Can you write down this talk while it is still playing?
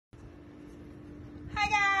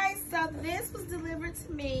this was delivered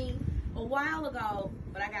to me a while ago,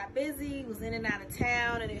 but I got busy, was in and out of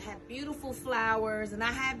town, and it had beautiful flowers, and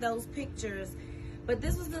I had those pictures. But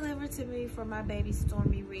this was delivered to me from my baby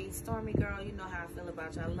Stormy Reed. Stormy girl, you know how I feel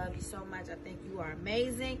about you. I love you so much. I think you are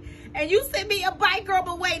amazing. And you sent me a bike, girl,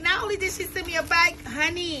 but wait, not only did she send me a bike,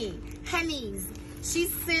 honeys, she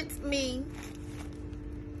sent me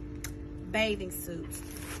bathing suits.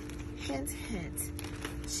 Hint, hint.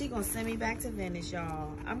 She gonna send me back to Venice,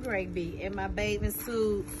 y'all. I'm great B in my bathing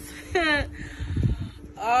suits.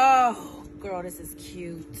 Oh, girl, this is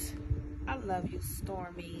cute. I love you,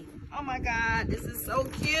 Stormy. Oh my God, this is so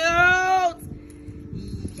cute.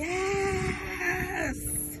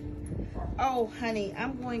 Yes. Oh, honey,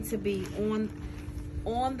 I'm going to be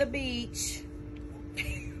on the beach.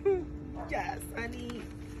 Yes, honey.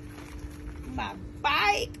 My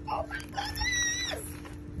bike. Oh my goodness.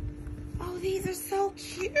 Oh, these are so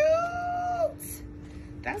cute.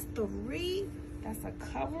 That's the wreath. That's a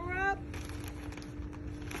cover up.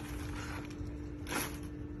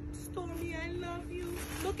 Stormy, I love you.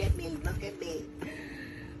 Look at me. Look at me.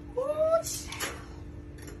 Oh, child.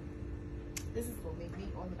 This is gonna make me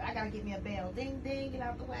on the. I gotta get me a bell. Ding, ding. Get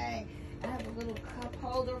out the way. I have a little cup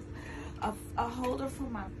holder, a holder for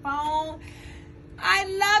my phone. I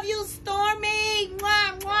love you, Stormy.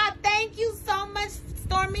 Mwah, mwah. Thank you so much,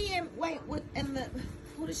 Stormy. And wait, what? And the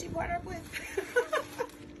who did she partner up with?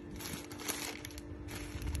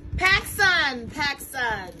 Paxson.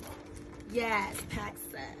 Yes,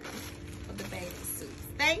 Paxson for the bathing suit.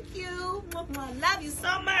 Thank you. Mwah, mwah. Love you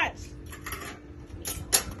so much.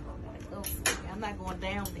 I'm not going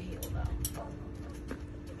down the hill though.